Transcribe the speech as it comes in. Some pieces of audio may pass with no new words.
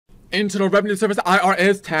Internal Revenue Service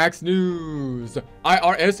IRS tax news.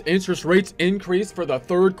 IRS interest rates increase for the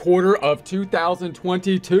third quarter of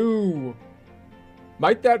 2022.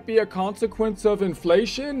 Might that be a consequence of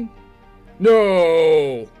inflation?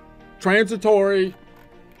 No. Transitory.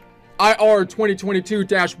 IR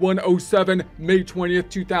 2022-107, May 20th,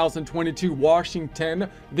 2022, Washington.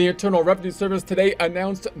 The Internal Revenue Service today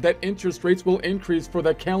announced that interest rates will increase for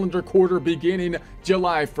the calendar quarter beginning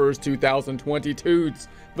July 1st, 2022.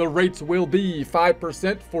 The rates will be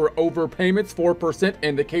 5% for overpayments, 4%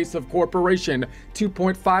 in the case of corporation,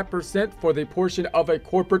 2.5% for the portion of a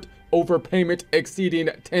corporate overpayment exceeding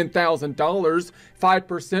 $10,000,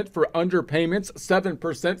 5% for underpayments,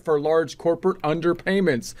 7% for large corporate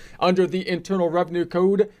underpayments. Under the Internal Revenue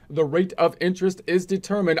Code, the rate of interest is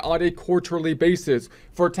determined on a quarterly basis.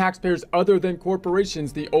 For taxpayers other than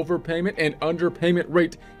corporations, the overpayment and underpayment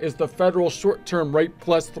rate is the federal short-term rate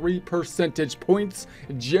plus 3 percentage points.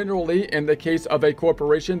 Generally, in the case of a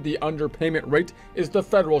corporation, the underpayment rate is the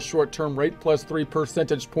federal short-term rate plus 3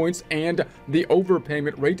 percentage points, and the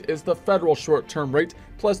overpayment rate is the federal short-term rate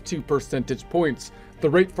plus 2 percentage points. The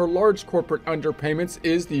rate for large corporate underpayments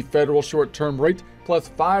is the federal short-term rate plus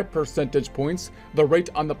 5 percentage points. The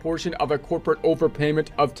rate on the portion of a corporate overpayment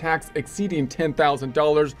of tax exceeding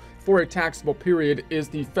 $10,000 for a taxable period is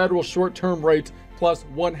the federal short-term rate plus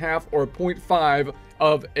 1/2 or 0.5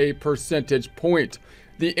 of a percentage point.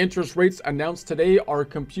 The interest rates announced today are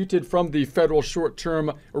computed from the federal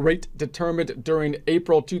short-term rate determined during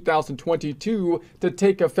April 2022 to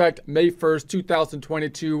take effect May 1st,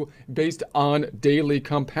 2022, based on daily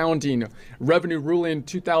compounding. Revenue Ruling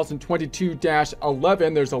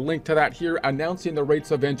 2022-11, there's a link to that here, announcing the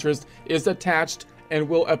rates of interest, is attached and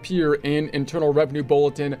will appear in Internal Revenue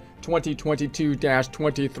Bulletin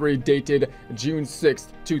 2022-23 dated June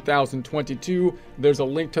 6th, 2022. There's a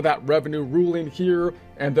link to that revenue ruling here,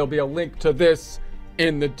 and there'll be a link to this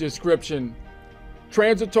in the description.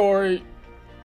 Transitory.